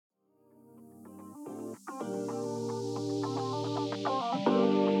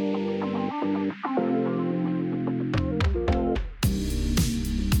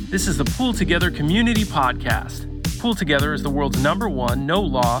This is the Pool Together Community Podcast. Pool Together is the world's #1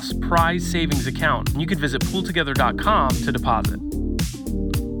 no-loss prize savings account, and you can visit pooltogether.com to deposit.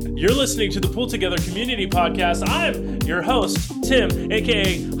 You're listening to the Pool Together Community Podcast. I'm your host, Tim,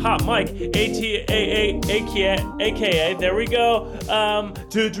 aka Hot Mike, aka, there we go,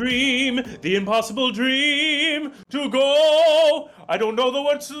 to dream, the impossible dream, to go. I don't know the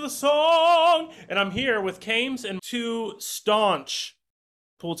words to the song. And I'm here with Kames and two staunch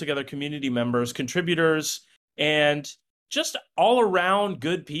Pool Together community members, contributors, and just all around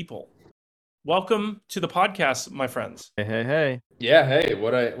good people. Welcome to the podcast, my friends. Hey. Yeah, hey,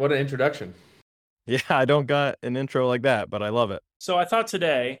 what an introduction. Yeah, I don't got an intro like that, but I love it. So I thought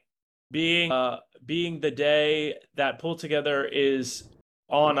today, being the day that Pool Together is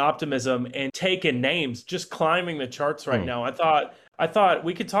on Optimism and taking names, just climbing the charts right now, I thought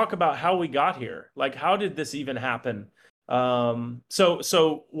we could talk about how we got here. Like, how did this even happen?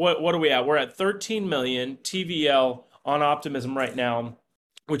 So what are we at? We're at 13 million TVL on Optimism right now,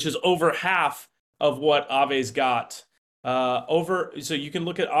 which is over half of what Ave's got. So you can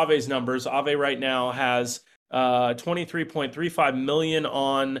look at Ave's numbers. Ave right now has 23.35 million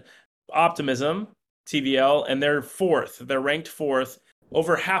on Optimism TVL, and they're fourth. They're ranked fourth.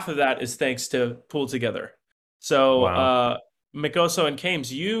 Over half of that is thanks to Pool Together. So Wow. McOso and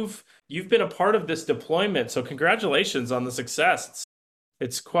Kames, you've been a part of this deployment, so congratulations on the success.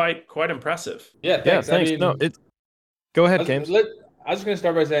 It's quite impressive. Yeah, thanks. Yeah, thanks. Go ahead, Kames. I was just going to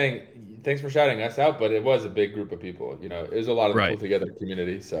start by saying thanks for shouting us out, but it was a big group of people. You know, it was a lot of the Pool Together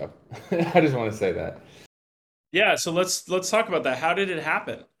community, so I just want to say that. Yeah, so let's talk about that. How did it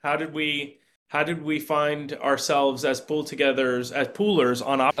happen? How did we find ourselves as poolers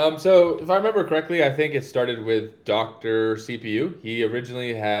on So if I remember correctly, I think it started with Dr. CPU. He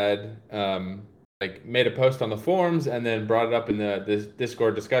originally had made a post on the forums and then brought it up in this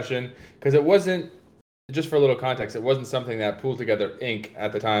Discord discussion, because it wasn't, just for a little context, it wasn't something that Pool Together Inc.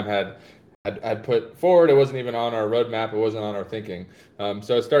 at the time had put forward. It wasn't even on our roadmap. It wasn't on our thinking.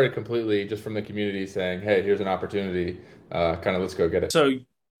 So it started completely just from the community saying, hey, here's an opportunity. Let's go get it. So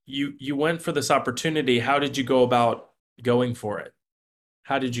you went for this opportunity. How did you go about going for it?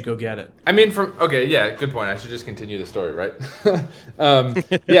 How did you go get it? I mean, good point. I should just continue the story, right?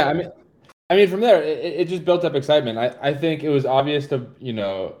 Yeah, I mean, from there, it just built up excitement. I think it was obvious to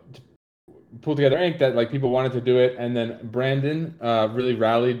Pool Together Inc. that people wanted to do it, and then Brandon really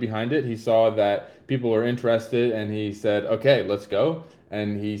rallied behind it. He saw that people were interested, and he said, "Okay, let's go."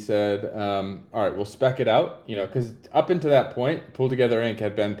 And he said, "All right, we'll spec it out." Because up until that point, Pool Together Inc.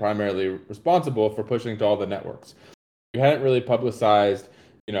 had been primarily responsible for pushing to all the networks. We hadn't really publicized,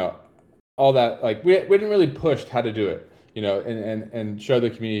 all that. We didn't really push how to do it, and show the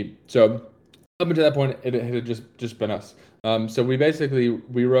community. So up until that point, it had just been us. So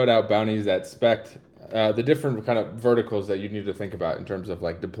we wrote out bounties that spec'd the different kind of verticals that you need to think about in terms of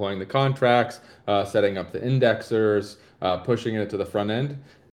deploying the contracts, setting up the indexers, pushing it to the front end,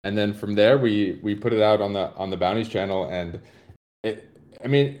 and then from there we put it out on the bounties channel. And I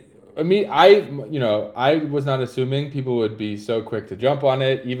was not assuming people would be so quick to jump on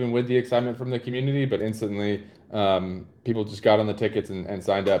it, even with the excitement from the community, but instantly people just got on the tickets and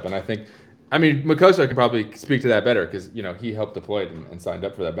signed up. And I think, McOso can probably speak to that better because, he helped deploy it and signed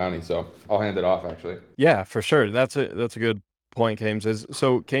up for that bounty. So I'll hand it off, actually. Yeah, for sure. That's a good point, Kames.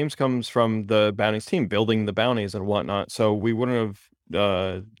 So Kames comes from the bounties team, building the bounties and whatnot. So we wouldn't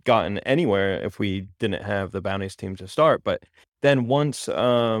have gotten anywhere if we didn't have the bounties team to start. But then once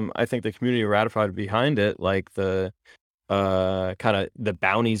I think the community ratified behind it, the kind of the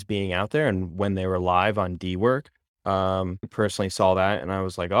bounties being out there, and when they were live on D-Work, personally saw that and I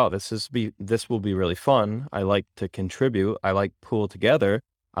was like, oh, this will be really fun. I like to contribute. I like Pool Together.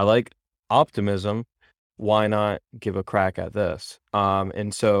 I like Optimism. Why not give a crack at this?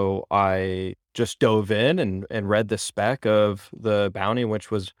 And so I just dove in and read the spec of the bounty, which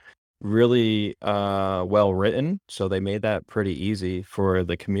was really well written. So they made that pretty easy for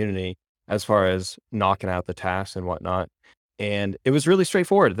the community as far as knocking out the tasks and whatnot. And it was really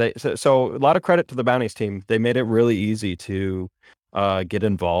straightforward. So a lot of credit to the bounties team. They made it really easy to get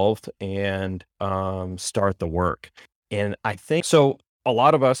involved and start the work. And I think so. A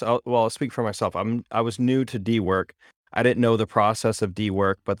lot of us, I'll speak for myself. I was new to D-Work. I didn't know the process of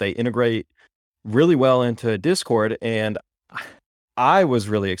D-Work, but they integrate really well into Discord, and I was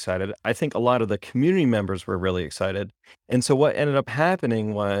really excited. I think a lot of the community members were really excited. And so what ended up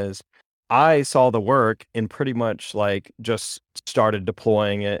happening was I saw the work and pretty much just started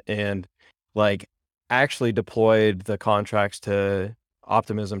deploying it, and actually deployed the contracts to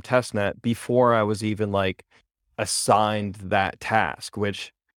Optimism testnet before I was even assigned that task,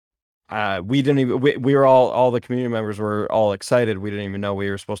 which we didn't even we were all the community members were all excited. We didn't even know we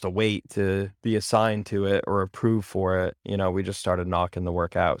were supposed to wait to be assigned to it or approved for it. We just started knocking the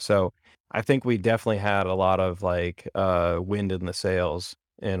work out. So I think we definitely had a lot of like wind in the sails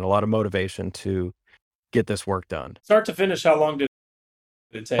and a lot of motivation to get this work done. Start to finish, how long did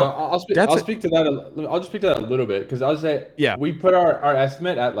it take? I'll speak to that. I'll just speak to that a little bit because I'll say we put our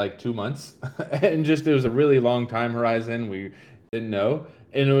estimate at like 2 months, and just it was a really long time horizon. We didn't know,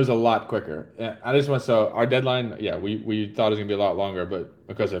 and it was a lot quicker. I just want our deadline. Yeah, we thought it was gonna be a lot longer, but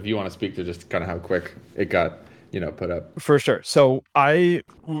because if you want to speak to just kind of how quick it got, put up. For sure. So I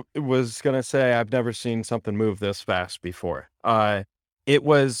was gonna say I've never seen something move this fast before. It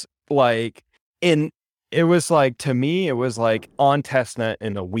was like to me, it was like on testnet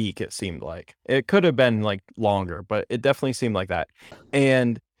in a week. It seemed like it could have been like longer, but it definitely seemed like that.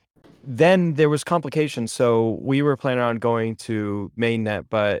 And then there was complications. So we were planning on going to mainnet,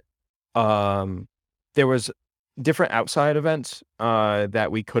 but there was different outside events that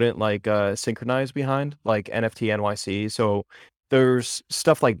we couldn't like synchronize behind, like NFT NYC. So there's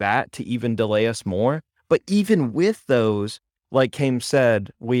stuff like that to even delay us more. But even with those, like Kames said,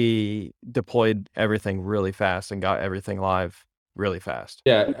 we deployed everything really fast and got everything live really fast.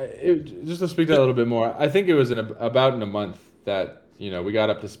 Yeah, just to speak to that a little bit more, I think it was about in a month that we got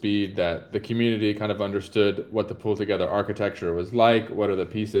up to speed, that the community kind of understood what the PoolTogether architecture was like, what are the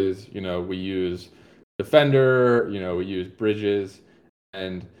pieces, we use Defender, we use bridges,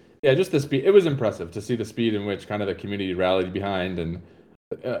 and yeah, just the speed. It was impressive to see the speed in which kind of the community rallied behind and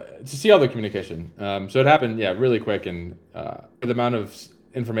to see all the communication. So it happened, really quick, and for the amount of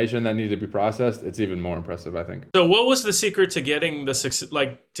information that needed to be processed, it's even more impressive, I think. So what was the secret to getting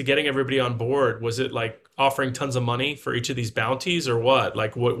to getting everybody on board? Was it like offering tons of money for each of these bounties, or what?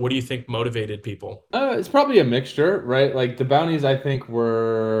 Like what do you think motivated people? It's probably a mixture, right? Like the bounties, I think,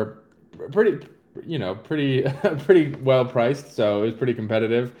 were pretty pretty well priced, so it was pretty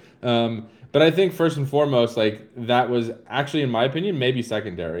competitive. But I think first and foremost, like that was actually, in my opinion, maybe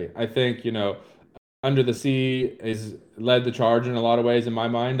secondary. I think, Under the Sea is led the charge in a lot of ways in my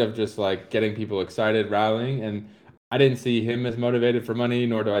mind of just like getting people excited, rallying, and I didn't see him as motivated for money,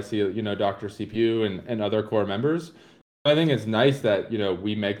 nor do I see, Dr. CPU and other core members. I think it's nice that,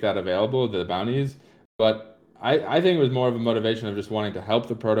 we make that available, the bounties, but I think it was more of a motivation of just wanting to help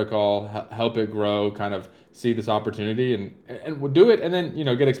the protocol, help it grow, kind of see this opportunity and do it, and then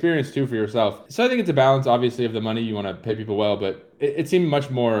get experience too for yourself. So I think it's a balance, obviously, of the money. You want to pay people well, but it seemed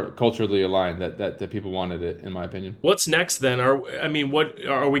much more culturally aligned that people wanted it, in my opinion. What's next then? What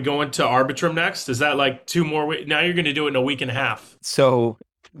are we going to Arbitrum next? Is that like 2 more weeks? Now you're going to do it in a week and a half. So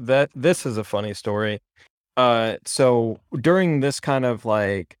this is a funny story. So during this kind of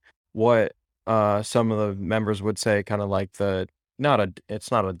like what some of the members would say, kind of like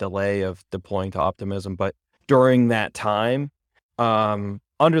it's not a delay of deploying to Optimism, but during that time,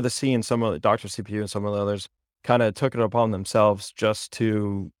 Under the Sea and some of the Dr. CPU and some of the others kind of took it upon themselves just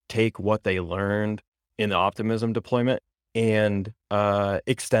to take what they learned in the Optimism deployment and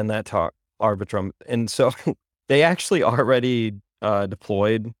extend that to Arbitrum. And so they actually already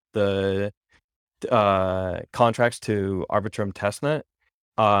deployed the contracts to Arbitrum testnet,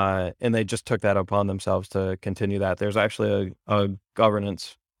 and they just took that upon themselves to continue that. There's actually a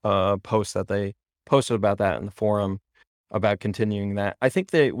governance post that they posted about that in the forum about continuing that. I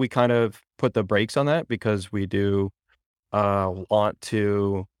think that we kind of put the brakes on that because we do want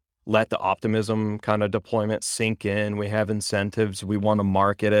to let the Optimism kind of deployment sink in. We have incentives. We want to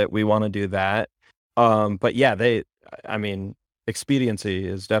market it. We want to do that. But yeah, expediency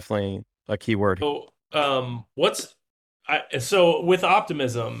is definitely a key word. So with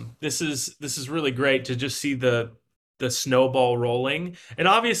Optimism, this is really great to just see the snowball rolling. And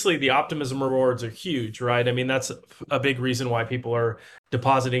obviously the Optimism rewards are huge, right? I mean, that's a big reason why people are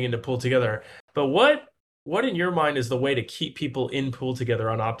depositing into PoolTogether. But what in your mind is the way to keep people in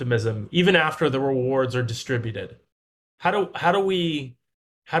PoolTogether on Optimism even after the rewards are distributed? How do we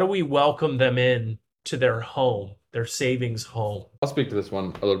welcome them in to their home, their savings home? I'll speak to this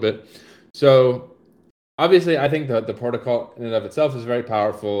one a little bit. So obviously, I think the protocol in and of itself is very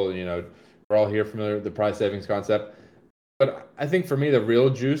powerful. We're all here familiar with the price savings concept. But I think for me, the real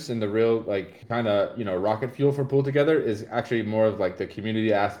juice and the real like kind of rocket fuel for PoolTogether is actually more of like the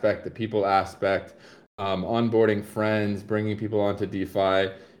community aspect, the people aspect, onboarding friends, bringing people onto DeFi.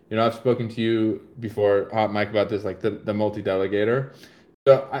 I've spoken to you before, Mike, about this, like the multi-delegator.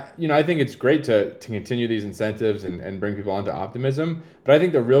 So I think it's great to continue these incentives and bring people onto Optimism. But I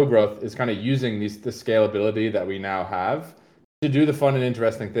think the real growth is kind of using the scalability that we now have to do the fun and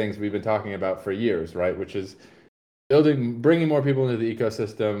interesting things we've been talking about for years, right? Which is bringing more people into the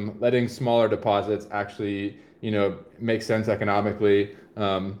ecosystem, letting smaller deposits actually, make sense economically.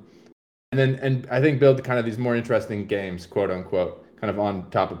 And I think build kind of these more interesting games, quote unquote, kind of on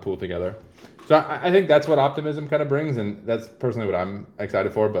top of PoolTogether. So I think that's what Optimism kind of brings, and that's personally what I'm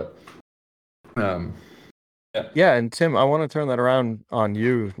excited for. But yeah, and Tim, I want to turn that around on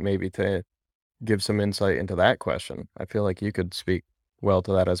you, maybe to give some insight into that question. I feel like you could speak well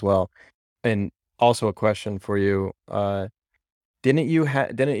to that as well. And also a question for you: didn't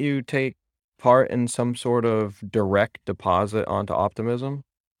you take part in some sort of direct deposit onto Optimism,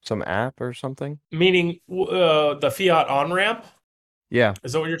 some app or something? Meaning the fiat on ramp. Yeah.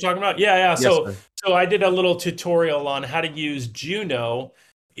 Is that what you're talking about? Yeah. Yes, So, sir. so I did a little tutorial on how to use Juno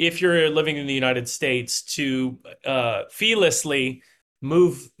if you're living in the United States to feelessly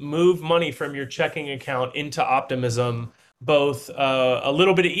move money from your checking account into Optimism, both a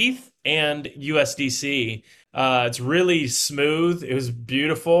little bit of ETH and USDC. It's really smooth. It was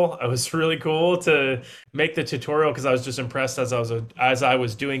beautiful. It was really cool to make the tutorial because I was just impressed as I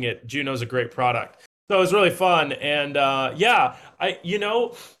was doing it. Juno's a great product. So it was really fun, and yeah, I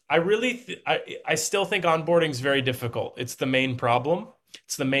still think onboarding is very difficult. It's the main problem.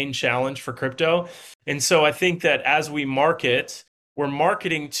 It's the main challenge for crypto, and so I think that as we market, we're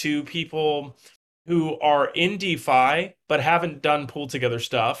marketing to people who are in DeFi but haven't done PoolTogether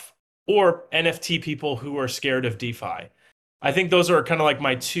stuff, or NFT people who are scared of DeFi. I think those are kind of like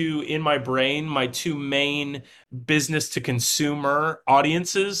my two main business to consumer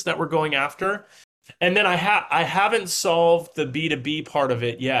audiences that we're going after. And then I haven't solved the B2B part of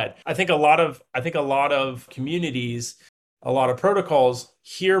it yet. I think a lot of communities, a lot of protocols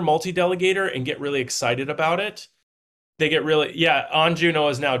hear multi-delegator and get really excited about it. They get really, yeah, on Juno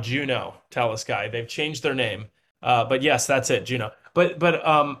is now Juno Telesky. They've changed their name. But yes, that's it, Juno. But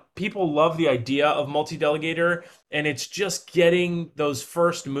people love the idea of multi-delegator, and it's just getting those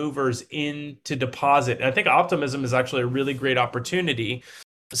first movers in to deposit. And I think Optimism is actually a really great opportunity,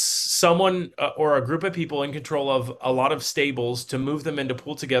 someone or a group of people in control of a lot of stables to move them into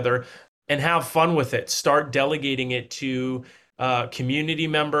PoolTogether and have fun with it. Start delegating it to community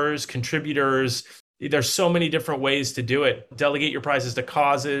members, contributors. There's so many different ways to do it. Delegate your prizes to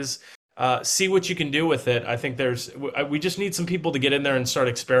causes. See what you can do with it. I think we just need some people to get in there and start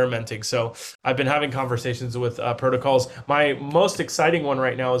experimenting. So I've been having conversations with protocols. My most exciting one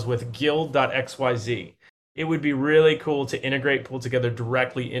right now is with guild.xyz. It would be really cool to integrate PoolTogether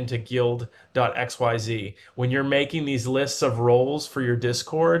directly into guild.xyz. When you're making these lists of roles for your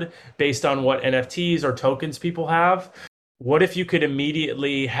Discord based on what NFTs or tokens people have, what if you could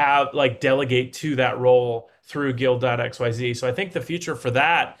immediately delegate to that role through guild.xyz? So I think the future for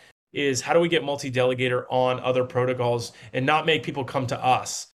that is how do we get multi-delegator on other protocols and not make people come to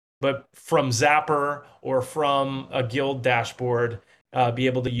us, but from Zapper or from a guild dashboard, be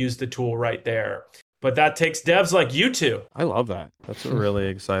able to use the tool right there. But that takes devs like you two. I love that. That's a really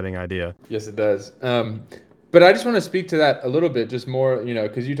exciting idea. Yes, it does. But I just want to speak to that a little bit, just more,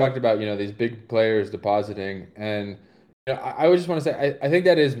 because you talked about, these big players depositing. And I would just want to say, I think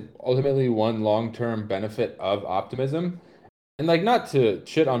that is ultimately one long-term benefit of Optimism. And not to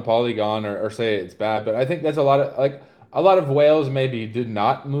shit on Polygon or say it's bad, but I think that's a lot of whales maybe did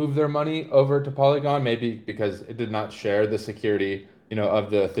not move their money over to Polygon, maybe because it did not share the security, of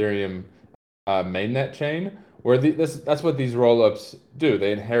the Ethereum mainnet chain, where that's what these rollups do.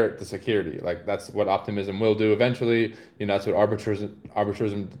 They inherit the security. That's what Optimism will do eventually. That's what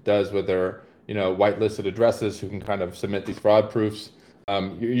arbitrism does with their whitelisted addresses who can kind of submit these fraud proofs.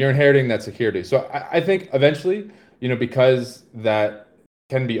 You're inheriting that security. So I think eventually, because that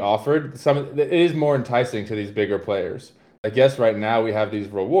can be offered, it is more enticing to these bigger players. Yes, right now we have these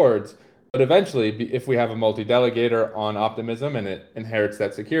rewards, but eventually, if we have a multi-delegator on Optimism and it inherits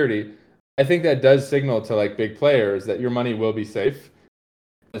that security, I think that does signal to big players that your money will be safe.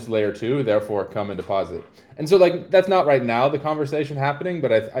 This layer 2, therefore come and deposit. And so that's not right now the conversation happening,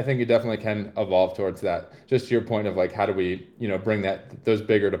 but I think it definitely can evolve towards that. Just to your point of how do we bring those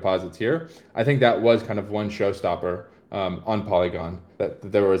bigger deposits here? I think that was kind of one showstopper on Polygon,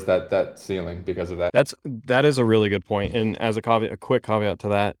 that there was that ceiling because of that. That is a really good point. And as a quick caveat to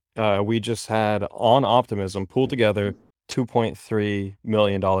that, we just had on Optimism PoolTogether $2.3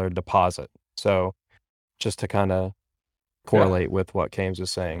 million deposit. So just to kind of correlate with what Kames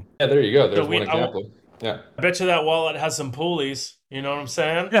is saying. Yeah, there you go. There's one example. Yeah. I bet you that wallet has some poolies. You know what I'm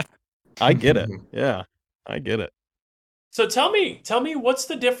saying? Yeah. I get it. Yeah, I get it. So tell me what's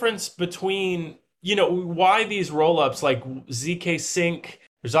the difference between, why these rollups like ZK Sync,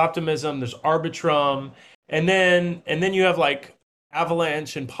 there's Optimism, there's Arbitrum, and then you have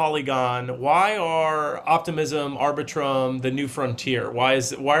Avalanche and Polygon, why are Optimism, Arbitrum the new frontier? Why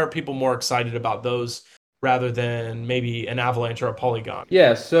are people more excited about those rather than maybe an Avalanche or a Polygon?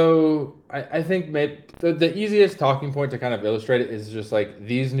 Yeah, so I think the easiest talking point to kind of illustrate it is just like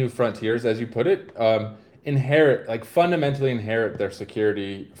these new frontiers, as you put it, fundamentally inherit their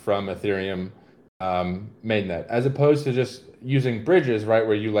security from Ethereum mainnet, as opposed to just using bridges, right,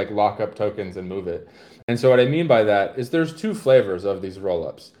 where you like lock up tokens and move it. And so what I mean by that is there's two flavors of these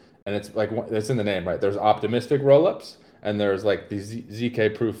rollups, and it's like it's in the name, right? There's optimistic rollups, and there's like these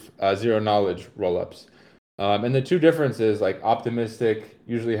ZK proof zero knowledge rollups. And the two differences, like optimistic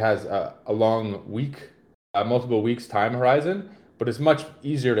usually has a long week, multiple weeks time horizon, but it's much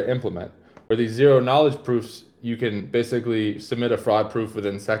easier to implement. Where these zero knowledge proofs, you can basically submit a fraud proof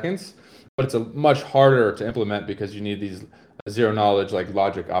within seconds, but it's a much harder to implement because you need these zero knowledge like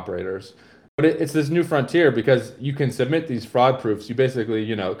logic operators. But it's this new frontier because you can submit these fraud proofs. You basically,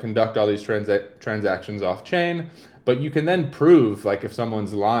 conduct all these transactions off chain, but you can then prove like if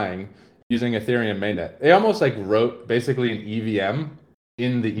someone's lying using Ethereum mainnet. They almost like wrote basically an EVM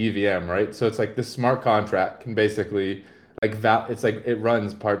in the EVM, right? So it's like this smart contract can basically it's like it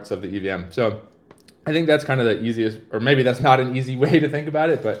runs parts of the EVM. So I think that's kind of the easiest, or maybe that's not an easy way to think about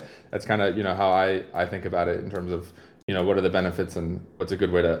it, but that's kind of how I think about it in terms of what are the benefits and what's a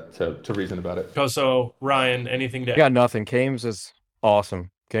good way to reason about it. So Ryan, anything to? I got nothing. Kames is awesome.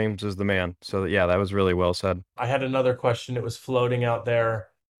 Kames is the man. So yeah, that was really well said. I had another question. It was floating out there.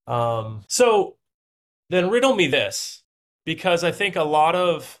 So then riddle me this, because I think a lot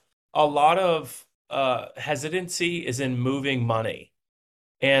of hesitancy is in moving money,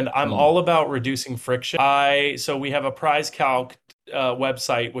 and I'm all about reducing friction. So we have a prize calc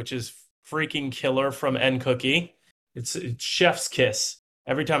website, which is freaking killer from NCookie. It's chef's kiss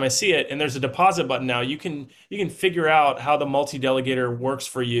every time I see it. And there's a deposit button now. You can figure out how the multi-delegator works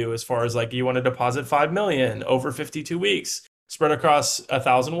for you, as far as like you want to deposit 5 million over 52 weeks, spread across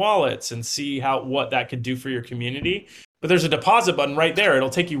 1,000 wallets, and see what that could do for your community. But there's a deposit button right there. It'll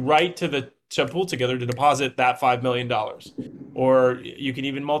take you right to PoolTogether to deposit that $5 million. Or you can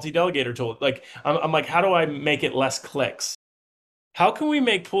even multi-delegator tool. Like I'm like, how do I make it less clicks? How can we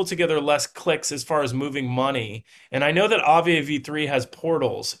make PoolTogether less clicks as far as moving money? And I know that Aave v3 has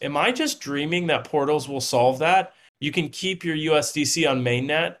portals. Am I just dreaming that portals will solve that? You can keep your USDC on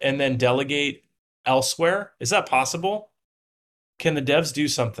mainnet and then delegate elsewhere. Is that possible? Can the devs do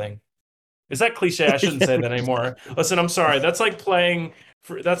something? Is that cliche? I shouldn't say that anymore. Listen, I'm sorry. That's like playing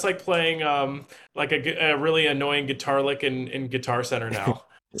like a really annoying guitar lick in Guitar Center now.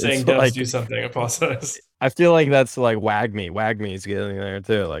 Saying devs like, do something. I apologize. I feel like that's like Wag Me. Wag Me's getting there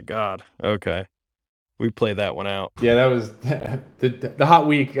too. Like, God, okay. We played that one out. Yeah, that was the hot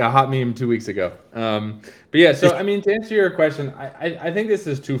week, hot meme 2 weeks ago. But yeah, so I mean, to answer your question, I think this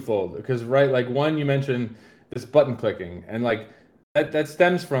is twofold because, right, like one, you mentioned this button clicking, and like that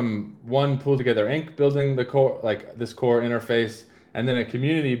stems from one PoolTogether Inc. building the core, like this core interface, and then a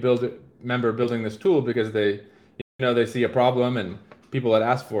community member building this tool because they see a problem and people that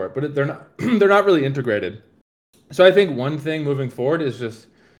ask for it, but they're not really integrated. So I think one thing moving forward is just,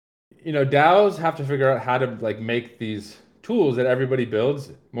 DAOs have to figure out how to like make these tools that everybody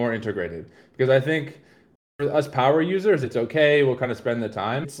builds more integrated. Because I think for us power users, it's okay, we'll kind of spend the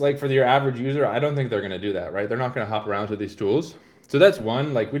time. It's like for your average user, I don't think they're going to do that, right? They're not going to hop around to these tools. So that's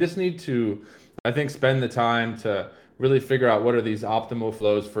one, like we just need to, I think, spend the time to really figure out what are these optimal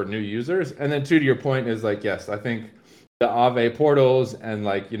flows for new users. And then two, to your point is like, yes, I think the Aave portals and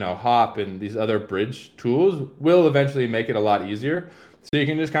like, Hop and these other bridge tools will eventually make it a lot easier. So you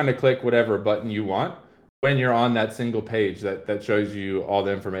can just kind of click whatever button you want when you're on that single page that shows you all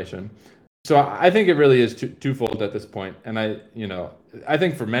the information. So I think it really is twofold at this point. And I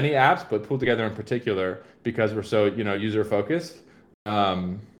think for many apps, but PoolTogether in particular, because we're so, user focused,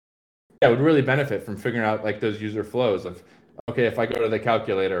 would really benefit from figuring out like those user flows of, okay, if I go to the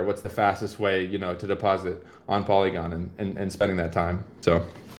calculator, what's the fastest way, to deposit on Polygon and spending that time. So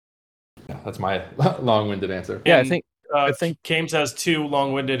yeah, that's my long-winded answer. Yeah, I think Kames has 2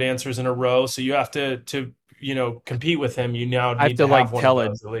 long-winded answers in a row, so you have to compete with him. You now need to like have one tell of it.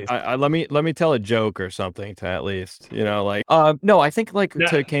 those, at least. Let me tell a joke or something to at least, no, I think like now,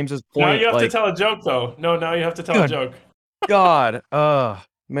 to Kames's point. Now you have like, to tell a joke though. No, now you have to tell a joke. God,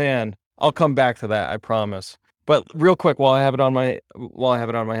 man, I'll come back to that, I promise. But real quick, while I have it on my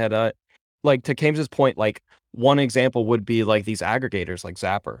head, like to Kames's point, like one example would be like these aggregators like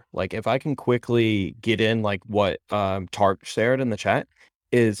Zapper. Like if I can quickly get in, like what Tart shared in the chat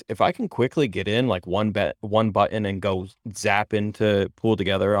is, if I can quickly get in like one button and go zap into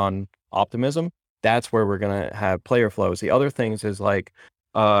PoolTogether on Optimism, that's where we're gonna have player flows. The other things is like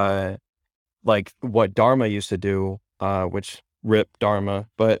what Dharma used to do, which rip Dharma,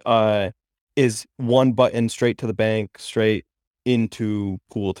 but is one button straight to the bank, straight into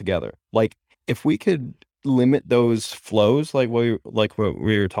Pool Together. Like if we could limit those flows, like what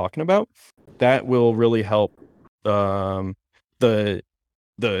we were talking about, that will really help the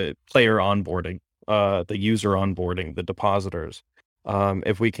player onboarding, the user onboarding, the depositors.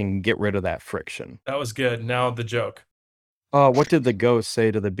 If we can get rid of that friction. That was good. Now the joke. What did the ghost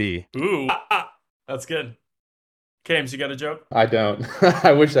say to the bee? Ooh, that's good. Kames, you got a joke? I don't.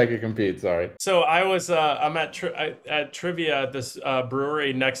 I wish I could compete. Sorry. So I'm at trivia at this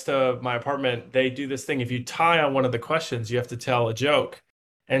brewery next to my apartment. They do this thing. If you tie on one of the questions, you have to tell a joke.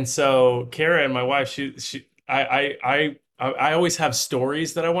 And so Karen, my wife, I always have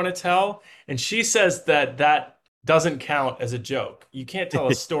stories that I want to tell, and she says that doesn't count as a joke. You can't tell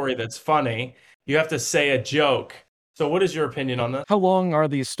a story that's funny. You have to say a joke. So what is your opinion on that? How long are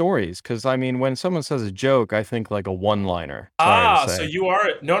these stories? Because I mean, when someone says a joke, I think like a one-liner. Sorry to say. So you are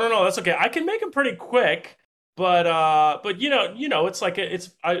no, that's okay. I can make them pretty quick, but it's like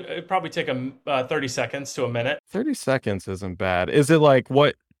it'd probably take 30 seconds to a minute. 30 seconds isn't bad. Is it like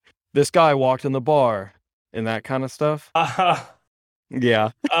what this guy walked in the bar and that kind of stuff?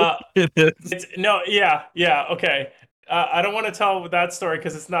 Yeah. It is. Yeah, okay. I don't want to tell that story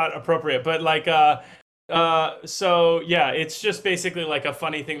because it's not appropriate, but like so yeah, it's just basically like a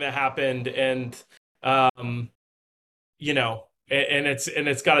funny thing that happened, and and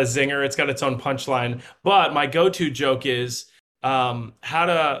it's got a zinger, it's got its own punchline. But my go-to joke is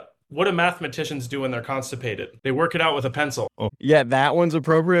what do mathematicians do when they're constipated? They work it out with a pencil. Oh, yeah, that one's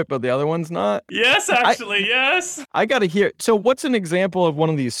appropriate, but the other one's not. Yes, actually, yes. I gotta hear. So what's an example of one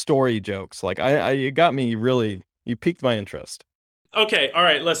of these story jokes? Like you got me really, you piqued my interest. Okay, all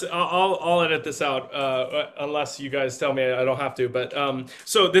right. Listen, I'll edit this out unless you guys tell me I don't have to. But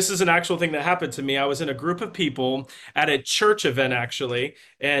so this is an actual thing that happened to me. I was in a group of people at a church event actually,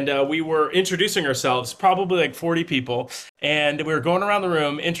 and we were introducing ourselves, probably like 40 people, and we were going around the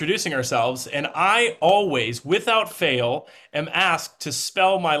room introducing ourselves. And I always, without fail, am asked to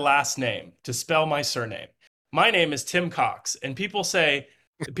spell my last name, to spell my surname. My name is Tim Cox, and people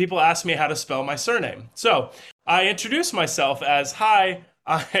ask me how to spell my surname. So I introduce myself as, hi,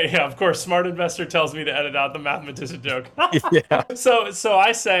 of course, smart investor tells me to edit out the mathematician joke. Yeah. So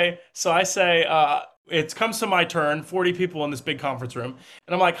I say, it comes to my turn, 40 people in this big conference room.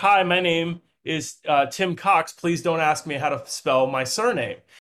 And I'm like, hi, my name is Tim Cox. Please don't ask me how to spell my surname.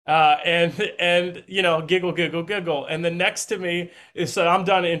 And giggle. And the next to me is, so I'm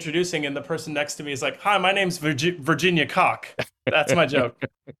done introducing, and the person next to me is like, hi, my name's Virginia Cock. That's my joke.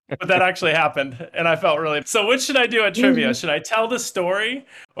 But that actually happened, and I felt really... So what should I do at trivia? Should I tell the story,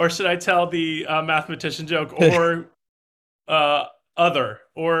 or should I tell the mathematician joke, or other,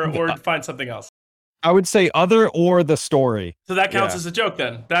 or find something else? I would say other or the story. So that counts as a joke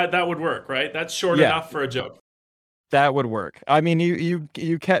then. That would work, right? That's short enough for a joke. That would work. I mean,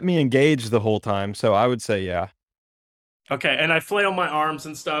 you kept me engaged the whole time, so I would say yeah. Okay, and I flail my arms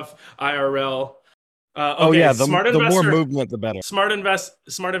and stuff, IRL. Oh yeah, the more movement, the better. Smart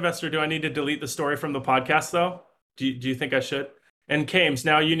investor. Do I need to delete the story from the podcast though? Do you think I should? And Kames,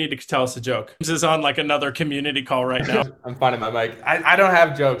 now you need to tell us a joke. This is on like another community call right now. I'm finding my mic. I don't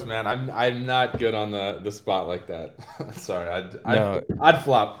have jokes, man. I'm not good on the spot like that. Sorry, I'd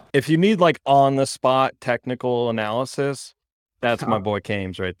flop. If you need like on the spot technical analysis, that's my boy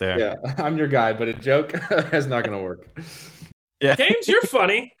Kames right there. Yeah, I'm your guy, but a joke is not gonna work. Yeah, Kames, you're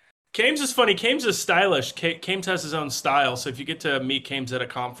funny. Kames is funny. Kames is stylish. Kames has his own style. So if you get to meet Kames at a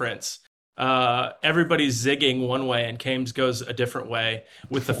conference, everybody's zigging one way and Kames goes a different way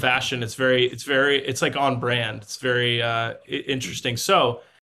with the fashion. It's like on brand. It's very interesting. So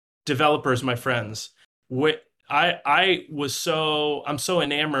developers, my friends, I'm so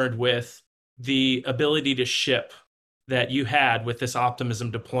enamored with the ability to ship that you had with this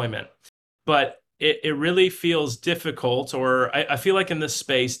Optimism deployment, but it really feels difficult, or I feel like in this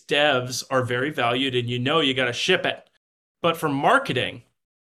space, devs are very valued, and you got to ship it. But for marketing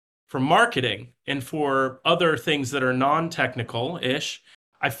and for other things that are non-technical-ish,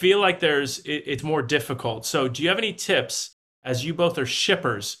 I feel like it's more difficult. So do you have any tips, as you both are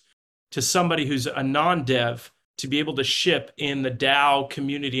shippers, to somebody who's a non-dev to be able to ship in the DAO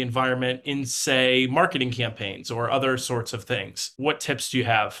community environment in, say, marketing campaigns or other sorts of things? What tips do you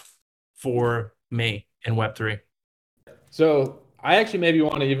have for me in Web3? So I actually maybe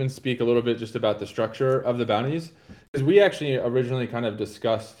want to even speak a little bit just about the structure of the bounties, because we actually originally kind of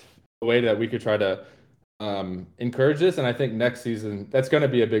discussed a way that we could try to encourage this, and I think next season that's going to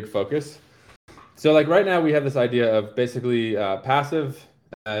be a big focus. So like right now we have this idea of basically passive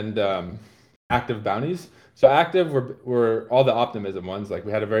and active bounties. So active were all the optimism ones. Like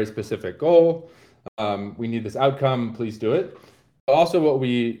we had a very specific goal. We need this outcome. Please do it. But also, what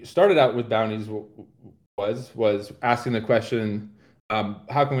we started out with bounties was asking the question,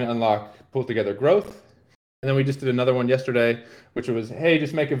 how can we unlock pull together growth? And then we just did another one yesterday, which was, hey,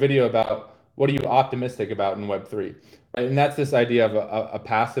 just make a video about what are you optimistic about in Web3, right? And that's this idea of a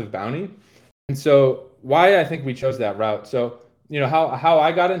passive bounty. And so why I think we chose that route. So, how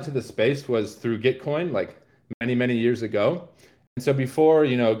I got into the space was through Gitcoin, like many, many years ago. And so before,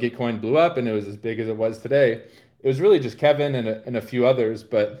 Gitcoin blew up and it was as big as it was today, it was really just Kevin and a few others.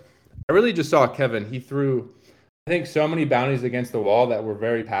 But I really just saw Kevin. He threw, I think, so many bounties against the wall that were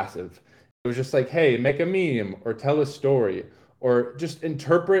very passive. It was just like, hey, make a meme or tell a story or just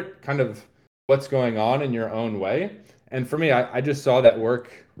interpret kind of what's going on in your own way. And for me, I just saw that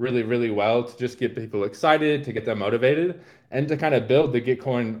work really, really well to just get people excited, to get them motivated, and to kind of build the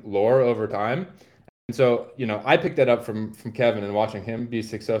Gitcoin lore over time. And so, I picked that up from Kevin, and watching him be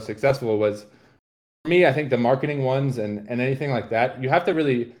so successful was, for me, I think the marketing ones and anything like that, you have to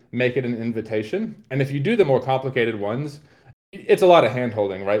really make it an invitation. And if you do the more complicated ones, it's a lot of hand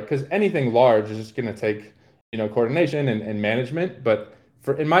holding, right? Because anything large is just going to take, coordination and management. But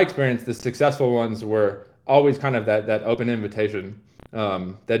in my experience, the successful ones were always kind of that open invitation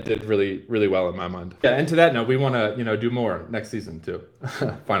that did really, really well in my mind. Yeah, and to that note, we want to, do more next season too.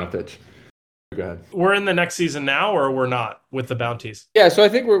 Final pitch. Go ahead. We're in the next season now, or we're not with the bounties? Yeah, so I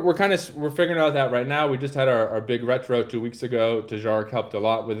think we're figuring out that right now. We just had our big retro 2 weeks ago. Tajark helped a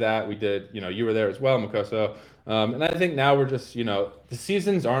lot with that. We did, you were there as well, McOso. And I think now we're just, the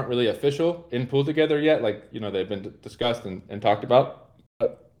seasons aren't really official in PoolTogether yet. Like, they've been discussed and talked about.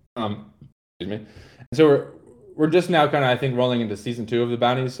 But, excuse me. And so we're just now kind of, I think, rolling into season 2 of the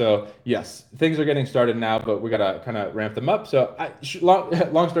bounties. So yes, things are getting started now, but we got to kind of ramp them up. So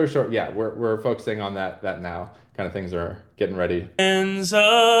long story short, yeah, we're focusing on that now. Kind of things are getting ready. Seasons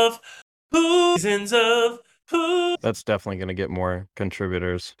of Poo. That's definitely going to get more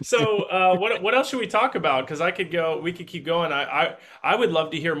contributors. So what else should we talk about? Because we could keep going. I would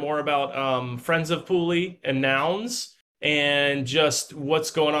love to hear more about Friends of Pooly and nouns, and just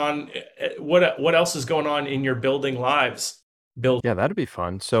what's going on. What else is going on in your building lives? Yeah, that'd be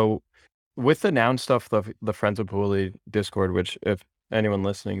fun. So with the noun stuff, the Friends of Pooly Discord, which if anyone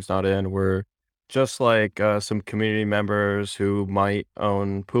listening is not in, we're just like some community members who might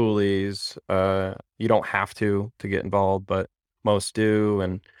own poolies. You don't have to get involved, but most do,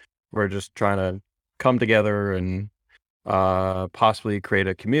 and we're just trying to come together and possibly create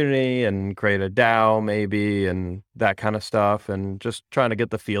a community and create a DAO maybe, and that kind of stuff, and just trying to get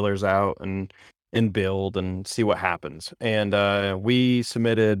the feelers out and build and see what happens. And we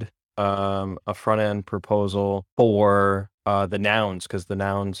submitted a front end proposal for the nouns, because the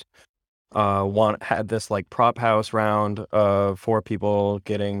nouns had this like prop house round of 4 people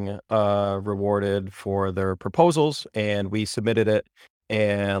getting rewarded for their proposals, and we submitted it.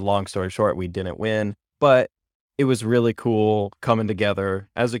 And long story short, we didn't win, but it was really cool coming together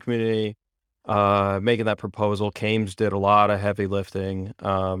as a community, making that proposal. Kames did a lot of heavy lifting,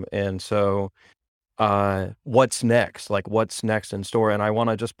 and so what's next? Like, what's next in store? And I want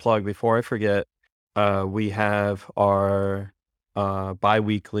to just plug before I forget, we have our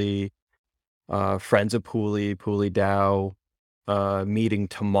bi-weekly Friends of Pooly DAO meeting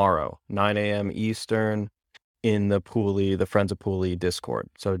tomorrow, 9 a.m. Eastern, in the Friends of Pooly Discord.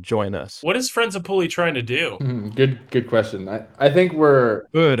 So join us. What is Friends of Pooly trying to do? Good question. I think we're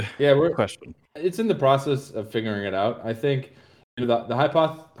Question. It's in the process of figuring it out. I think the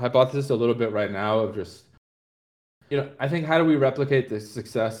hypothesis a little bit right now of just, I think, how do we replicate the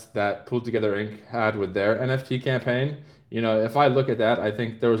success that PoolTogether Inc. had with their NFT campaign? If I look at that, I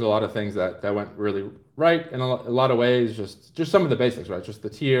think there was a lot of things that went really right in a lot of ways, just some of the basics, right? Just the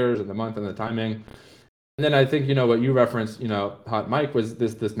tiers and the month and the timing. And then I think, what you referenced, Hot Mike, was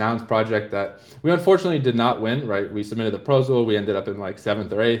this nouns project that we unfortunately did not win, right? We submitted the proposal. We ended up in like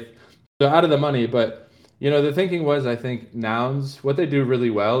 7th or 8th. So out of the money. But, the thinking was, I think nouns, what they do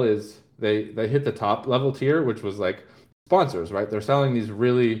really well is they hit the top level tier, which was like sponsors, right? They're selling these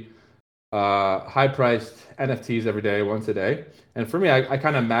really high-priced NFTs every day, once a day. And for me, I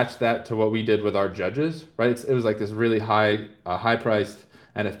kind of matched that to what we did with our judges, right? It was like this really high-priced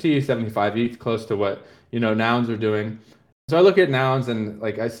NFT, 75 ETH, close to what nouns are doing. So I look at nouns and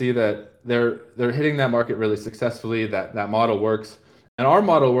like I see that they're hitting that market really successfully. That model works, and our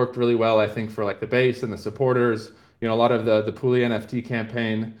model worked really well, I think, for like the base and the supporters. A lot of the Pooly NFT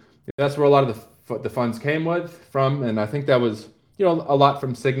campaign. That's where a lot of the funds came from, and I think that was a lot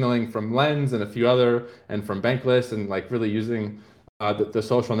from signaling from Lens and a few other, and from Bankless, and like really using the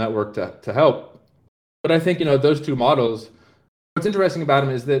social network to help. But I think, those two models, what's interesting about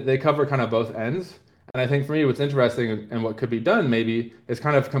them is that they cover kind of both ends. And I think for me, what's interesting and what could be done maybe is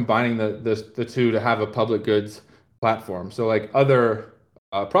kind of combining the two to have a public goods platform. So like other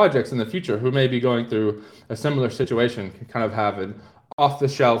projects in the future who may be going through a similar situation can kind of have an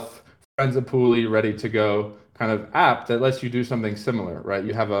off-the-shelf Friends of Pooly ready to go kind of app that lets you do something similar, right?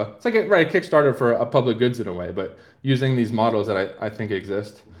 You have it's like a Kickstarter for a public goods in a way, but using these models that I think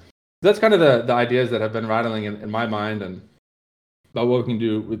exist. That's kind of the ideas that have been rattling in my mind, and about what we can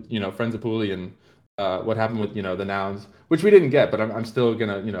do with Friends of Pooly, and what happened with the nouns, which we didn't get, but I'm still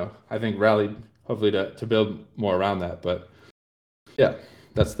gonna I think rally hopefully to build more around that. But yeah,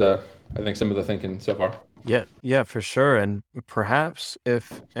 that's I think some of the thinking so far. Yeah, for sure. And perhaps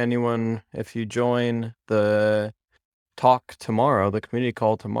if you join the talk tomorrow, the community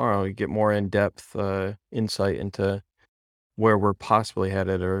call tomorrow, you get more in-depth insight into where we're possibly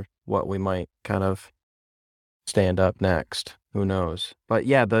headed, or what we might kind of stand up next. Who knows? But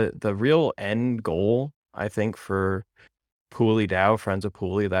yeah, the real end goal, I think, for Pooly DAO, Friends of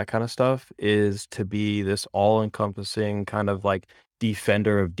Pooly, that kind of stuff, is to be this all-encompassing kind of like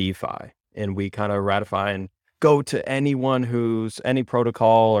defender of DeFi. And we kind of ratify and go to anyone who's any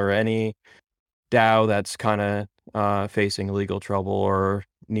protocol or any DAO that's kind of facing legal trouble or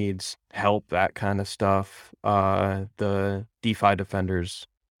needs help, that kind of stuff. The DeFi defenders,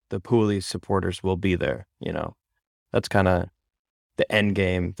 the Pooly supporters will be there. That's kind of the end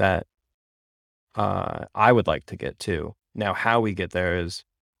game that I would like to get to. Now, how we get there is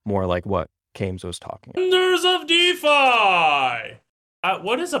more like what Kames was talking about. Defenders of DeFi!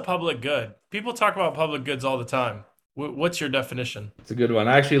 What is a public good? People talk about public goods all the time. What's your definition? It's a good one.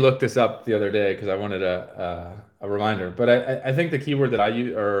 I actually looked this up the other day because I wanted a reminder. But I think the keyword that I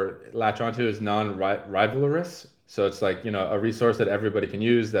use or latch onto is non-rivalrous. So it's like, a resource that everybody can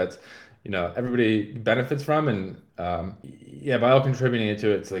use, that's, everybody benefits from. And by all contributing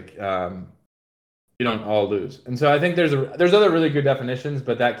into it, it's like you don't all lose. And so I think there's other really good definitions,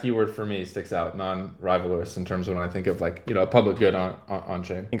 but that keyword for me sticks out, non-rivalrous, in terms of when I think of like, a public good on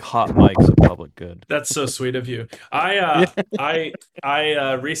chain. I think hot mic's a public good. That's so sweet of you. I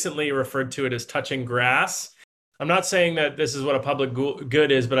recently referred to it as touching grass. I'm not saying that this is what a public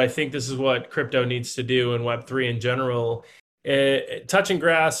good is, but I think this is what crypto needs to do, and Web3 in general. Touching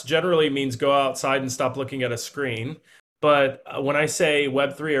grass generally means go outside and stop looking at a screen. But when I say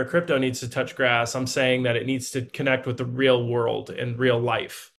Web3 or crypto needs to touch grass, I'm saying that it needs to connect with the real world and real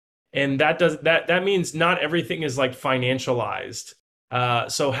life. And that means not everything is like financialized.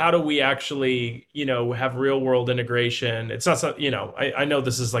 So how do we actually, have real world integration? It's not, I know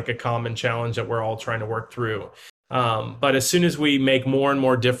this is like a common challenge that we're all trying to work through. But as soon as we make more and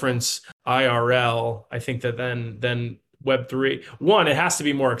more difference IRL, I think that then Web3, one, it has to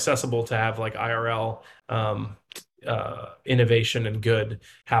be more accessible to have like IRL innovation and good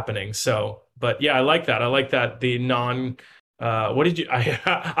happening. So, but yeah, I like that. The what did you,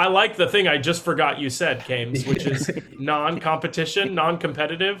 I like the thing I just forgot you said, Kames, which is non-competition,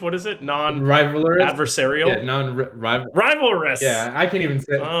 non-competitive. What is it? Non-adversarial? Yeah, rivalrous. Yeah, I can't even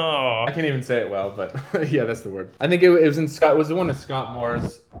say it. I can't even say it well, but yeah, that's the word. I think it was in Scott, was it one of Scott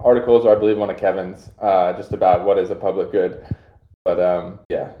Moore's articles, or I believe one of Kevin's, just about what is a public good. But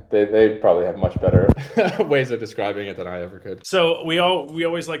they probably have much better ways of describing it than I ever could. So we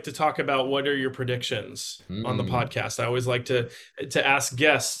always like to talk about what are your predictions on the podcast. I always like to ask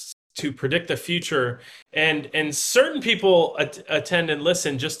guests to predict the future, and certain people attend and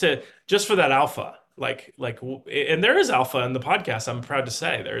listen just for that alpha. Like, and there is alpha in the podcast. I'm proud to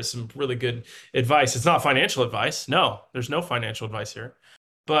say there is some really good advice. It's not financial advice. No, there's no financial advice here.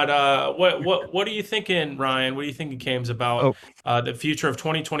 But what are you thinking, Ryan? What are you thinking, Kames, about the future of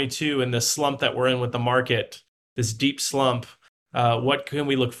 2022 and the slump that we're in with the market, this deep slump? What can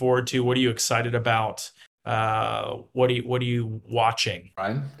we look forward to? What are you excited about? What are you watching?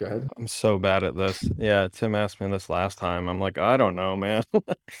 Ryan, go ahead. I'm so bad at this. Yeah, Tim asked me this last time. I'm like, I don't know, man.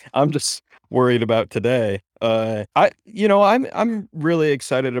 I'm just worried about today. I'm really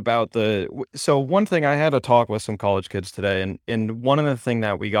excited about so one thing, I had a talk with some college kids today, and one of the thing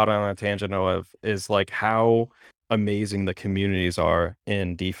that we got on a tangent of is like how amazing the communities are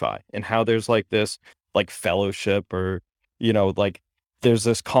in DeFi, and how there's like this like fellowship, or like there's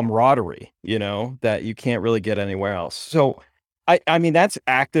this camaraderie, that you can't really get anywhere else. So I mean, that's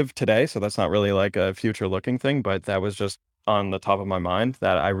active today, so that's not really like a future looking thing, but that was just on the top of my mind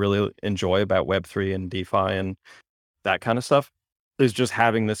that I really enjoy about Web3 and DeFi and that kind of stuff, is just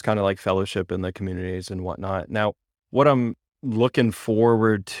having this kind of like fellowship in the communities and whatnot. Now, what I'm looking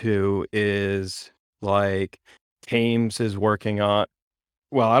forward to is like Kames is working on,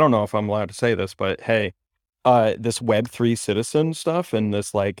 well, I don't know if I'm allowed to say this, but hey, this Web3 citizen stuff and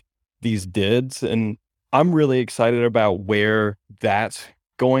this like these DIDs, and I'm really excited about where that's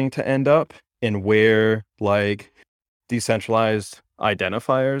going to end up and where like decentralized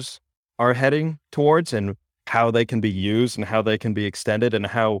identifiers are heading towards and how they can be used and how they can be extended and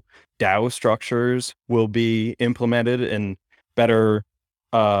how DAO structures will be implemented and better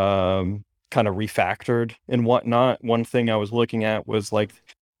kind of refactored and whatnot. One thing I was looking at was like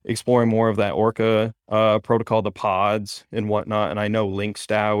exploring more of that Orca protocol, the pods and whatnot. And I know Links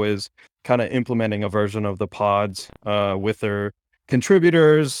DAO is kind of implementing a version of the pods with their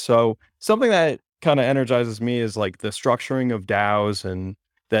contributors. So something that kind of energizes me is like the structuring of DAOs and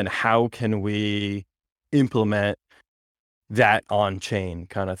then how can we implement that on chain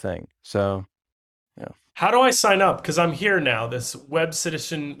kind of thing. So yeah. How do I sign up? Because I'm here now, this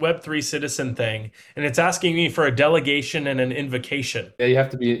Web3 citizen thing, and it's asking me for a delegation and an invocation. Yeah, you have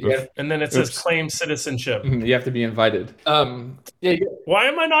to be. And then it says claim citizenship. You have to be invited. Yeah. Why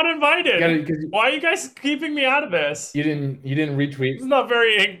am I not invited? Why are you guys keeping me out of this? You didn't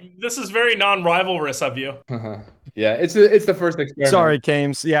retweet. This is very non-rivalrous of you. Yeah, it's the first experiment. Sorry,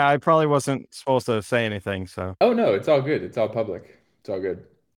 Kames. Yeah, I probably wasn't supposed to say anything. So. Oh no, it's all good. It's all public. It's all good.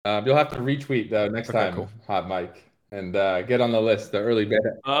 You'll have to retweet though next time, cool. Hot Mike, and get on the list, the early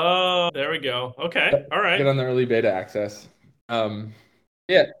beta. Oh, there we go. Okay, all right. Get on the early beta access.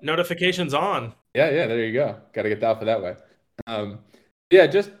 Yeah. Notifications on. Yeah. There you go. Got to get the alpha that way. Yeah.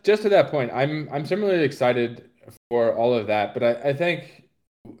 Just to that point, I'm similarly excited for all of that, but I think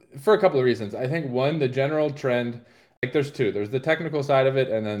for a couple of reasons. I think one, the general trend, like there's two. There's the technical side of it,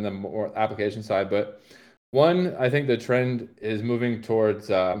 and then the more application side, but. One, I think the trend is moving towards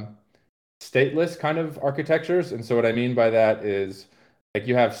stateless kind of architectures. And so what I mean by that is like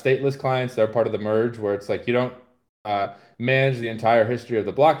you have stateless clients that are part of the merge where it's like you don't manage the entire history of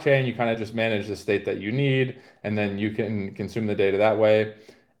the blockchain. You kind of just manage the state that you need, and then you can consume the data that way.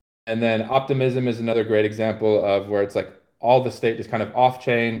 And then Optimism is another great example of where it's like all the state is kind of off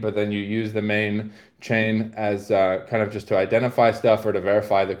chain, but then you use the main chain as kind of just to identify stuff or to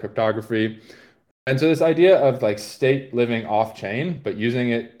verify the cryptography. And so this idea of like state living off chain, but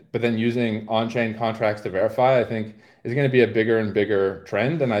then using on-chain contracts to verify, I think is going to be a bigger and bigger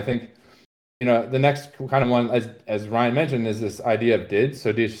trend. And I think, the next kind of one, as Ryan mentioned, is this idea of DIDs,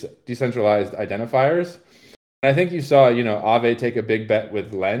 so decentralized identifiers. And I think you saw, Aave take a big bet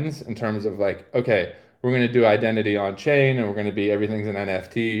with Lens in terms of like, okay, we're going to do identity on chain and we're going to be everything's an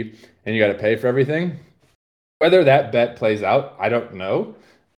NFT and you got to pay for everything. Whether that bet plays out, I don't know.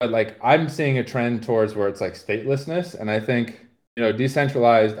 But like I'm seeing a trend towards where it's like statelessness, and I think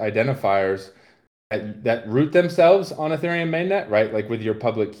decentralized identifiers that root themselves on Ethereum mainnet, right? Like with your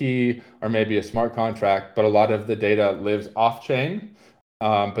public key or maybe a smart contract, but a lot of the data lives off chain,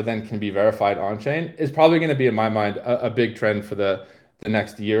 but then can be verified on chain is probably going to be in my mind a big trend for the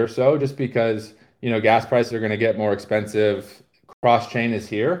next year or so, just because gas prices are going to get more expensive. Cross chain is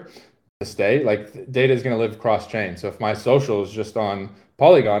here to stay. Like data is going to live cross chain. So if my social is just on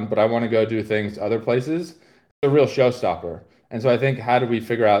Polygon, but I want to go do things other places, it's a real showstopper. And so I think how do we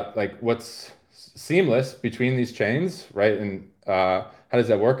figure out like what's seamless between these chains, right? And how does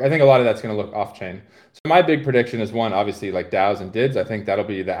that work? I think a lot of that's going to look off chain. So my big prediction is one, obviously like DAOs and DIDs. I think that'll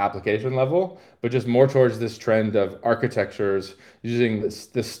be the application level, but just more towards this trend of architectures using this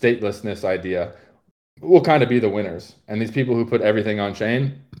statelessness idea will kind of be the winners. And these people who put everything on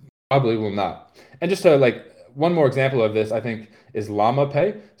chain probably will not. And just to like one more example of this, I think, is Llama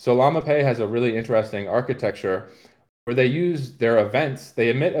Pay. So Llama Pay has a really interesting architecture where they use their events, they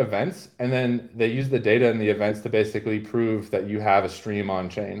emit events, and then they use the data in the events to basically prove that you have a stream on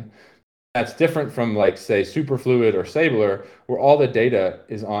chain. That's different from like, say, Superfluid or Sabler, where all the data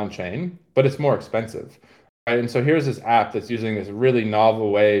is on chain, but it's more expensive. Right? And so here's this app that's using this really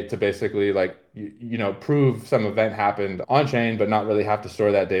novel way to basically like, prove some event happened on chain, but not really have to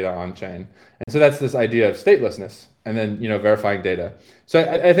store that data on chain. And so that's this idea of statelessness and then, verifying data. So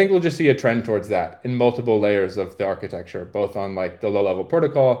I think we'll just see a trend towards that in multiple layers of the architecture, both on like the low level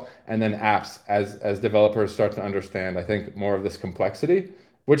protocol and then apps as developers start to understand, I think, more of this complexity,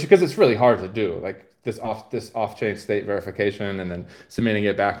 which because it's really hard to do, like this off-chain state verification and then submitting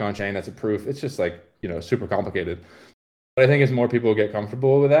it back on chain as a proof. It's just like, super complicated. But I think as more people get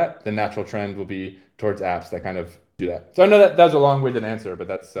comfortable with that, the natural trend will be towards apps that kind of do that. So I know that was a long-winded answer, but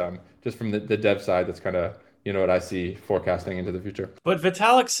that's just from the dev side, that's kind of, what I see forecasting into the future. But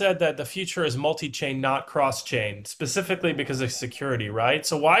Vitalik said that the future is multi-chain, not cross-chain, specifically because of security, right?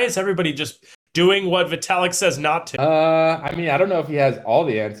 So why is everybody just doing what Vitalik says not to? I mean, I don't know if he has all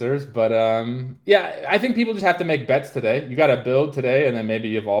the answers, but yeah, I think people just have to make bets today. You got to build today, and then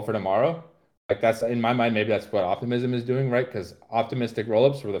maybe evolve for tomorrow. Like that's in my mind, maybe that's what optimism is doing, right? Because optimistic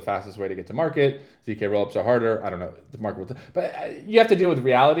rollups were the fastest way to get to market. ZK rollups are harder. I don't know the market, but you have to deal with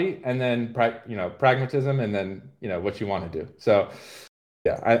reality, and then pragmatism, and then what you want to do. So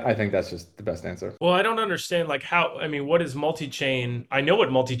yeah, I think that's just the best answer. Well, I don't understand like how, I mean, what is multi-chain? I know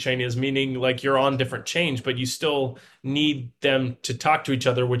what multi-chain is, meaning like you're on different chains, but you still need them to talk to each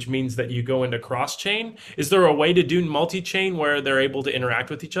other, which means that you go into cross-chain. Is there a way to do multi-chain where they're able to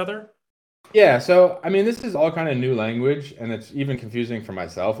interact with each other? Yeah, so I mean, this is all kind of new language, and it's even confusing for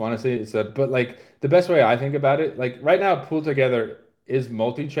myself, honestly. But like the best way I think about it, like right now, PoolTogether is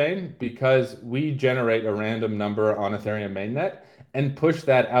multi-chain because we generate a random number on Ethereum mainnet and push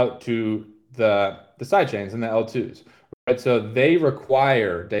that out to the side chains and the L2s, right? So they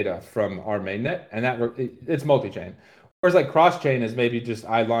require data from our mainnet, and it's multi-chain. Whereas like cross-chain is maybe just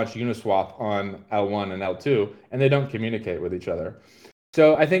I launch Uniswap on L1 and L2, and they don't communicate with each other.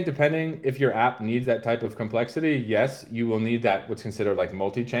 So I think depending if your app needs that type of complexity, yes, you will need that what's considered like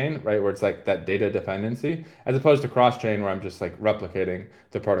multi-chain, right? Where it's like that data dependency, as opposed to cross-chain where I'm just like replicating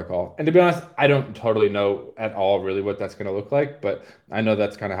the protocol. And to be honest, I don't totally know at all really what that's going to look like, but I know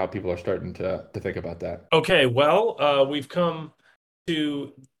that's kind of how people are starting to think about that. Okay, well, we've come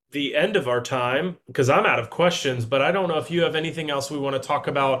to the end of our time because I'm out of questions, but I don't know if you have anything else we want to talk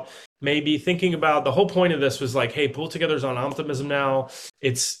about. Maybe thinking about the whole point of this was like, hey, PoolTogether's on Optimism now.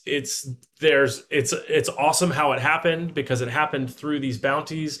 It's awesome how it happened because it happened through these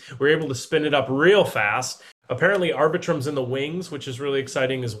bounties. We're able to spin it up real fast. Apparently, Arbitrum's in the wings, which is really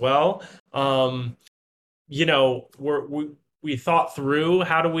exciting as well. We thought through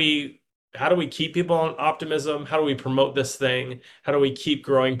how do we keep people on Optimism? How do we promote this thing? How do we keep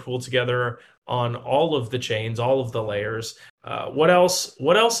growing PoolTogether on all of the chains, all of the layers? What else?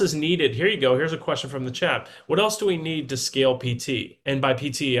 What else is needed? Here you go. Here's a question from the chat. What else do we need to scale PT? And by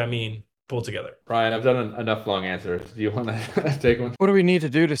PT, I mean PoolTogether. Brian, I've done enough long answers. Do you want to take one? What do we need to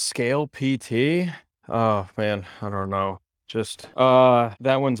do to scale PT? Oh man, I don't know. Just that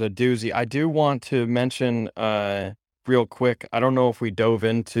one's a doozy. I do want to mention real quick. I don't know if we dove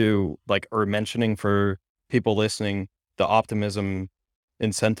into like or mentioning for people listening the optimism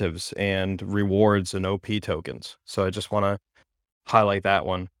incentives and rewards and OP tokens. So I just want to highlight that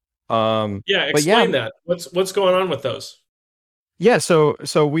one. Yeah, but yeah, explain that. What's going on with those? yeah, so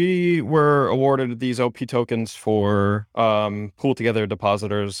we were awarded these OP tokens for PoolTogether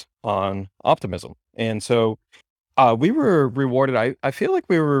depositors on Optimism. And so we were rewarded. I feel like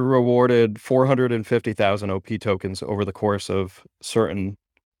we were rewarded 450,000 OP tokens over the course of certain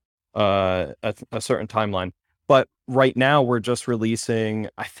a certain timeline. But right now we're just releasing,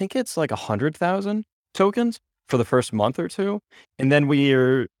 I think it's like 100,000 tokens for the first month or two. And then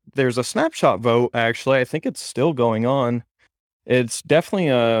there's a snapshot vote, actually. I think it's still going on. It's definitely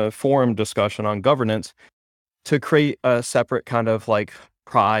a forum discussion on governance to create a separate kind of like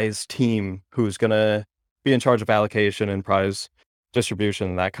prize team who's going to be in charge of allocation and prize distribution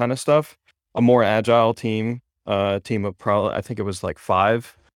and that kind of stuff. A more agile team of probably, I think it was like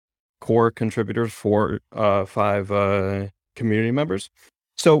 5 core contributors, 5 community members.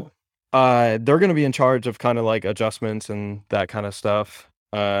 So they're going to be in charge of kind of like adjustments and that kind of stuff.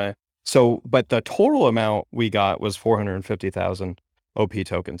 But the total amount we got was 450,000 OP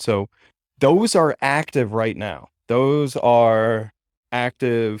tokens. So those are active right now. Those are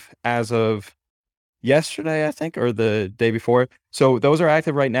active as of yesterday, I think, or the day before. So those are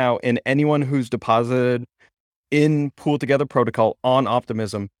active right now, and anyone who's deposited in PoolTogether protocol on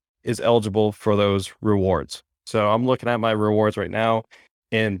Optimism is eligible for those rewards. So I'm looking at my rewards right now,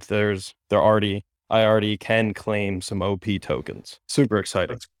 and I already can claim some OP tokens. Super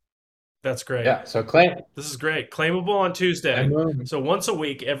exciting. That's great. Yeah, so claim. This is great. Claimable on Tuesday. So once a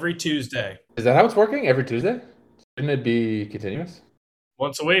week, every Tuesday. Is that how it's working? Every Tuesday? Shouldn't it be continuous?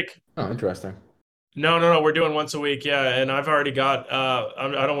 Once a week. Oh, interesting. No. We're doing once a week. Yeah, and I've already got.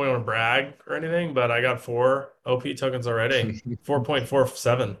 I don't want to brag or anything, but I got 4 OP tokens already.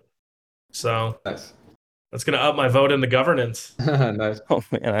 4.47. So Nice. That's gonna up my vote in the governance. Nice. Oh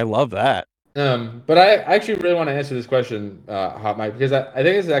man, I love that. But I actually really want to answer this question, Hot Mike, because I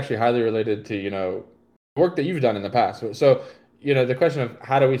think this is actually highly related to work that you've done in the past. So the question of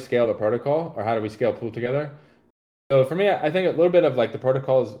how do we scale the protocol or how do we scale PoolTogether? So for me, I think a little bit of like the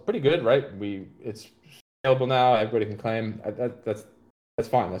protocol is pretty good, right? It's scalable now. Everybody can claim. That's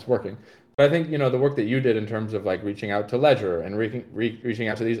fine. That's working. But I think the work that you did in terms of like reaching out to Ledger and reaching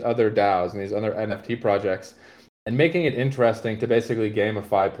out to these other DAOs and these other NFT projects, and making it interesting to basically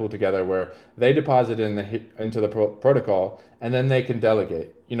gamify Pool Together, where they deposit into the protocol and then they can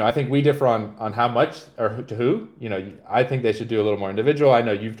delegate. I think we differ on how much or to who. I think they should do a little more individual. I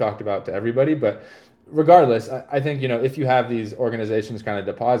know you've talked about to everybody, but regardless, I think if you have these organizations kind of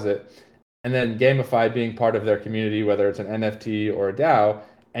deposit and then gamify being part of their community, whether it's an NFT or a DAO,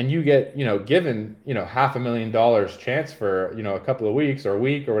 and you get given $500,000 chance for a couple of weeks or a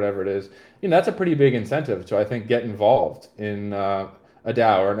week or whatever it is, that's a pretty big incentive to, I think, get involved in a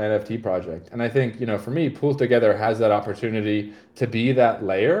DAO or an NFT project. And I think for me, Pool Together has that opportunity to be that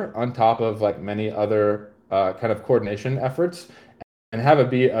layer on top of like many other kind of coordination efforts, and have it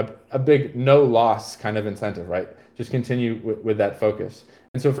be a big no loss kind of incentive, right? Just continue with that focus.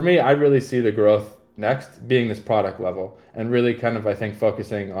 And so for me, I really see the growth next being this product level, and really kind of, I think,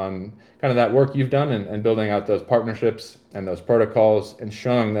 focusing on kind of that work you've done, and building out those partnerships and those protocols and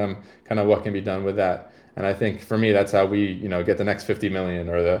showing them kind of what can be done with that. And I think for me, that's how we, get the next 50 million,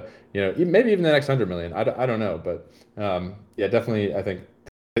 or maybe even the next 100 million. I don't know, but yeah, definitely, I think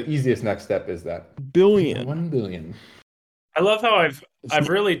the easiest next step is that billion. 1 billion. I love how I've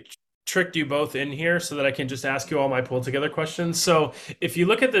really tricked you both in here so that I can just ask you all my Pool Together questions. So if you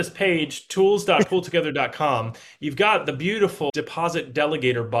look at this page, tools.pooltogether.com, you've got the beautiful deposit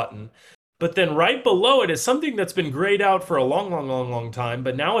delegator button. But then right below it is something that's been grayed out for a long time,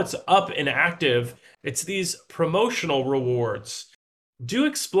 but now it's up and active. It's these promotional rewards. Do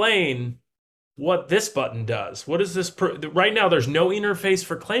explain what this button does. What is this? Right now, there's no interface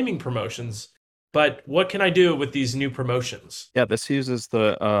for claiming promotions. But what can I do with these new promotions? Yeah, this uses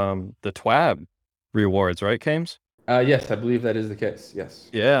the TWAB rewards, right, Kames? Yes, I believe that is the case. Yes.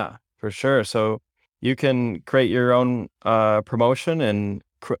 Yeah, for sure. So you can create your own promotion and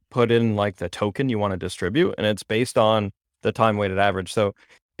put in like the token you want to distribute, and it's based on the time weighted average. So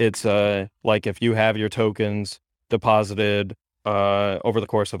it's like if you have your tokens deposited over the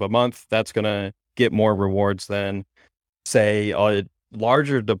course of a month, that's gonna get more rewards than, say, a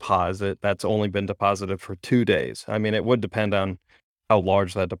larger deposit that's only been deposited for 2 days. I mean, it would depend on how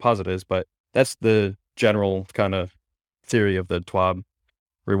large that deposit is, but that's the general kind of theory of the TWAB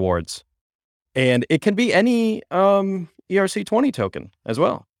rewards. And it can be any ERC20 token as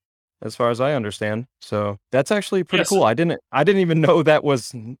well, as far as I understand. So that's actually pretty cool. I didn't even know that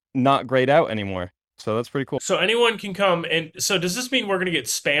was not grayed out anymore. So that's pretty cool. So anyone can come, and so does this mean we're going to get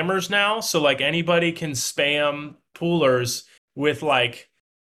spammers now? So like anybody can spam poolers with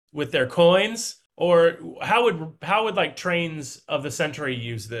their coins? Or how would like Trains of the Century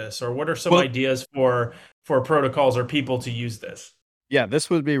use this? Or what are some ideas for protocols or people to use this? Yeah, this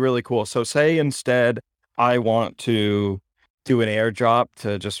would be really cool. So say instead I want to do an airdrop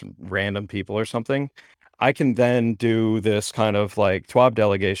to just random people or something, I can then do this kind of like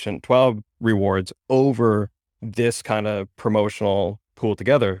TWAB rewards over this kind of promotional Pool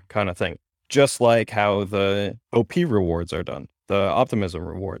Together kind of thing, just like how the OP rewards are done, the Optimism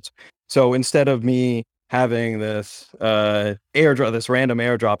rewards. So instead of me having this airdrop, this random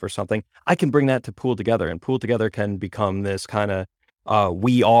airdrop or something, I can bring that to Pool Together, and Pool Together can become this kind of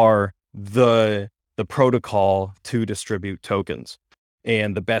we are the protocol to distribute tokens,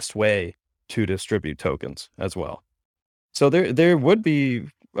 and the best way to distribute tokens as well. So there would be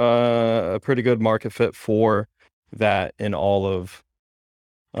a pretty good market fit for that in all of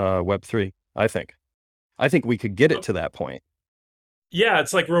Web3. I think we could get it to that point. Yeah,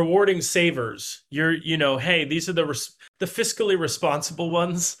 it's like rewarding savers. Hey, these are the fiscally responsible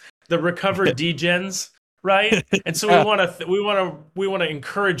ones, the recovered degens, right? And so we want to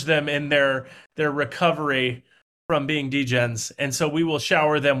encourage them in their recovery from being degens, and so we will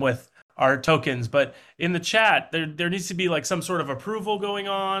shower them with our tokens. But in the chat, there needs to be like some sort of approval going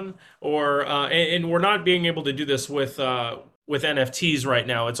on, or and we're not being able to do this with NFTs right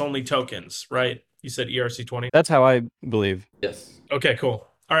now. It's only tokens, right? You said ERC20. That's how I believe. Yes. Okay, cool.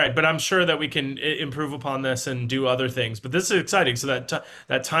 All right, but I'm sure that we can improve upon this and do other things. But this is exciting. So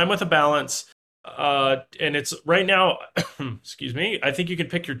that time with a balance, and it's right now. Excuse me. I think you can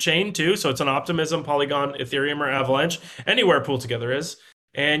pick your chain too. So it's an Optimism, Polygon, Ethereum, or Avalanche. Anywhere Pool Together is,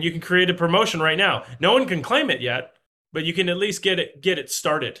 and you can create a promotion right now. No one can claim it yet, but you can at least get it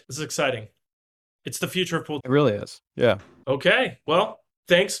started. This is exciting. It's the future of Pool. It really is. Yeah. Okay. Well,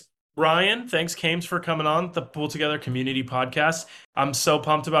 thanks, Ryan. Thanks, Kames, for coming on the Pool Together Community Podcast. I'm so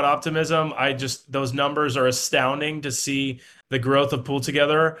pumped about Optimism. Those numbers are astounding to see the growth of Pool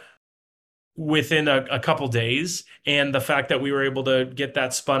Together within a couple days, and the fact that we were able to get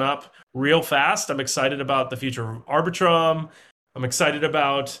that spun up real fast. I'm excited about the future of Arbitrum. I'm excited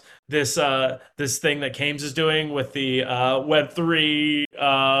about this thing that Kames is doing with the Web3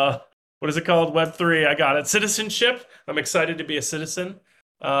 what is it called? Web3. I got it. Citizenship. I'm excited to be a citizen.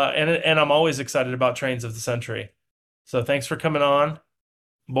 And I'm always excited about trains of the century. So thanks for coming on,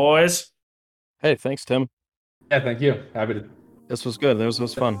 boys. Hey, thanks, Tim. Yeah, thank you. Happy to. This was good. This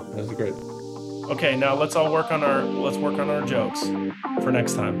was fun. That was great. Okay, now let's work on our jokes for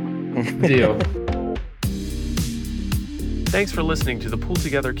next time. Deal. Thanks for listening to the Pool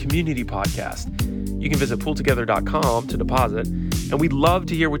Together Community Podcast. You can visit PoolTogether.com to deposit, and we'd love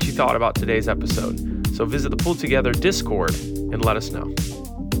to hear what you thought about today's episode. So visit the Pool Together Discord and let us know.